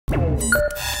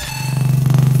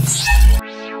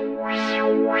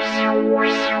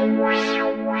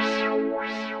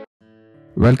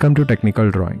Welcome to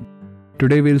Technical Drawing.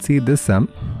 Today we'll see this sum,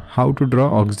 how to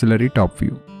draw auxiliary top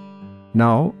view.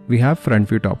 Now we have front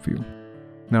view top view.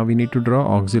 Now we need to draw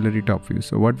auxiliary top view.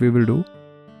 So what we will do,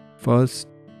 first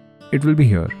it will be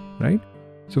here, right?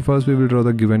 So first we will draw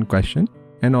the given question,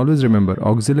 and always remember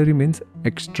auxiliary means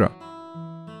extra.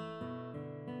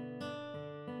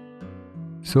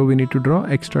 So we need to draw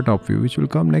extra top view which will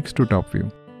come next to top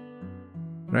view,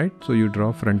 right? So you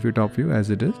draw front view top view as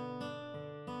it is.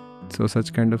 So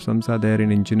such kind of sums are there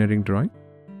in engineering drawing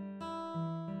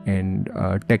and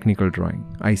technical drawing,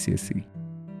 ICSE.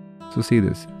 So see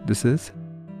this is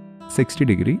 60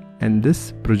 degree and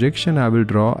this projection I will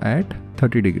draw at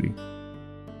 30 degree.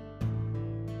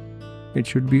 It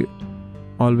should be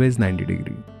always 90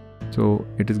 degree. So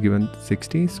it is given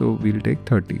 60, so we'll take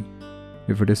 30.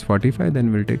 If it is 45,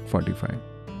 then we'll take 45.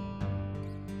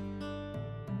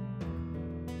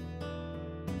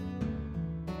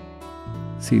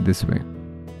 See this way.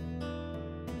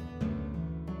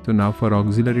 So now for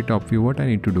auxiliary top view, what I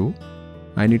need to do,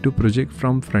 I need to project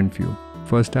from front view.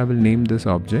 First I will name this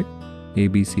object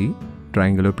ABC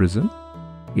triangular prism,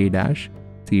 A dash,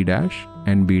 C dash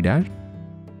and B dash.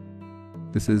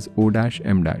 This is O dash,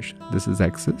 M dash. This is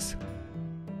axis.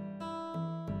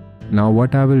 Now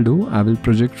what I will do, I will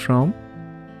project from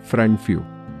front view.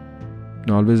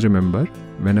 Now always remember,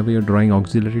 whenever you're drawing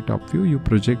auxiliary top view, you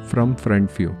project from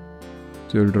front view.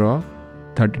 So you'll draw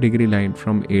 30 degree line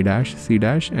from A dash, C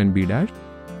dash and B dash.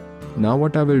 Now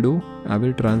what I will do, I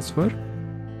will transfer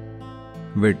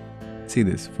width. See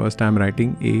this, first I am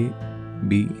writing A,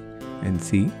 B and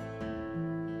C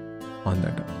on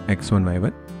that x1,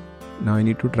 y1. Now I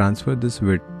need to transfer this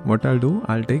width. What I'll do,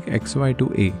 I'll take xy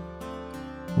to A.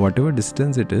 Whatever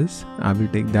distance it is, I will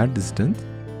take that distance.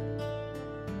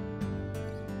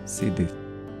 See this,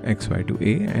 xy to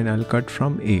A, and I'll cut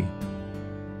from A.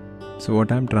 So what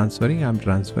I'm transferring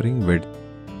width.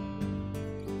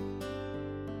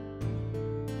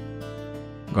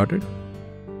 Got it?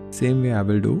 Same way I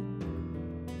will do.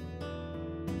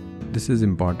 This is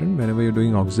important. Whenever you're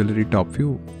doing auxiliary top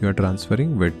view, you are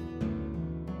transferring width.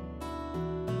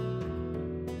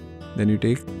 Then you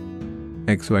take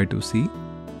xy to C.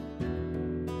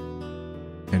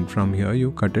 And from here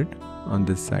you cut it on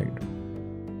this side.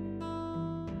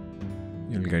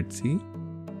 You'll get C.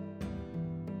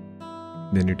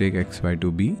 Then you take xy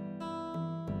to B,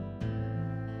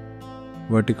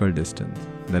 vertical distance,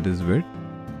 that is width,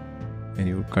 and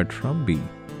you cut from B.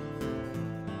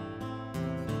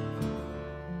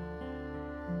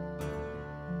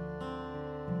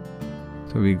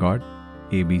 So we got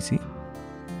ABC,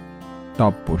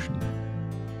 top portion.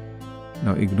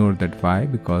 Now ignore that Y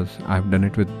because I have done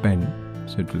it with pen,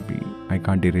 so it will be, I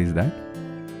can't erase that.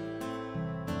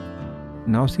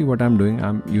 Now see what I'm doing,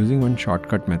 I'm using one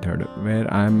shortcut method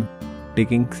where I'm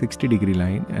taking 60 degree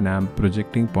line and I'm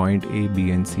projecting point A,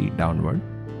 B and C downward.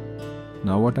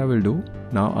 Now what I will do,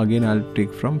 now again I'll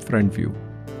take from front view.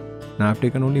 Now I've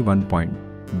taken only one point,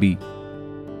 B,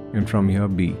 and from here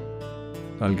B.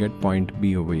 So I'll get point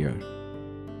B over here.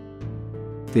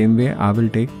 Same way I will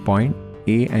take point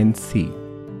A and C.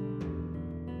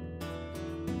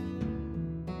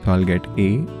 So I'll get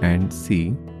A and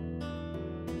C.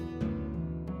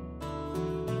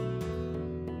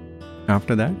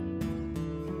 After that,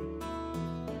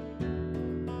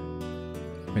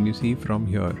 when you see from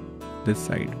here, this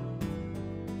side,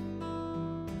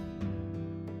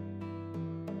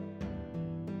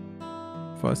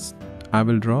 first I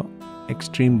will draw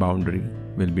extreme boundary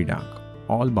will be dark,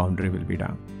 all boundary will be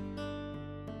dark.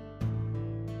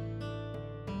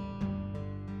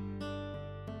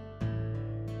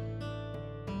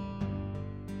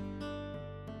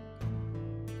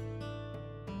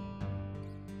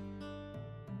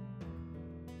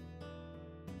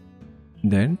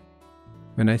 Then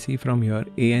when I see from here,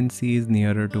 A and C is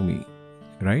nearer to me,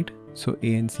 right? So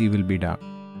A and C will be dark.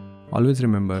 Always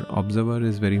remember, observer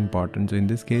is very important. So in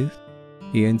this case,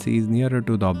 A and C is nearer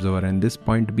to the observer and this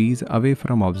point B is away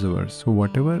from observer. So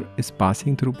whatever is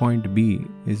passing through point B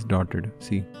is dotted,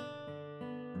 see.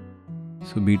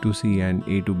 So B to C and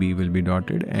A to B will be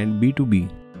dotted and B to B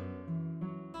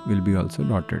will be also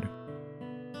dotted.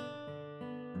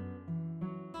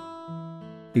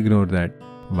 Ignore that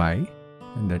Y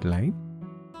and that line.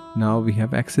 Now we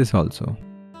have axis also.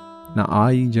 Now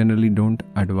I generally don't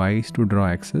advise to draw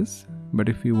axis, but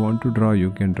if you want to draw,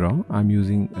 you can draw. I'm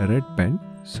using a red pen,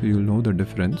 so you'll know the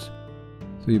difference.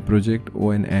 So you project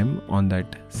O and M on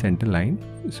that center line,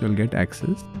 so you'll get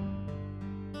axis.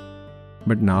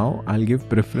 But now I'll give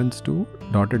preference to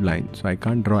dotted line, so I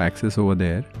can't draw axis over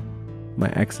there. My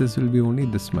axis will be only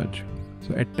this much.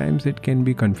 So at times it can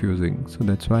be confusing. So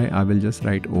that's why I will just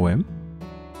write OM.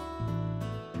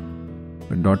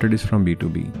 But dotted is from B to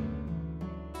B.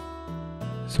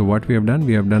 So what we have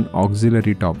done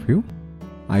auxiliary top view.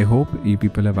 I hope you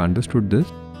people have understood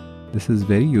this. This is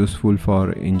very useful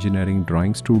for engineering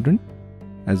drawing student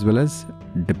as well as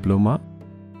diploma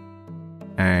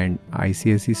and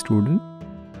ICSE student,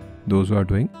 those who are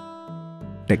doing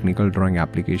technical drawing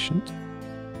applications.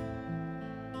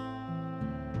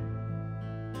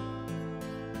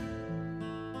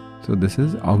 So this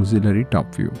is auxiliary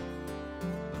top view.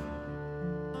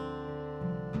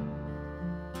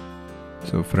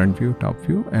 So front view, top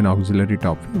view, and auxiliary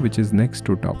top view, which is next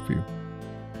to top view.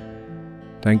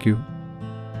 Thank you.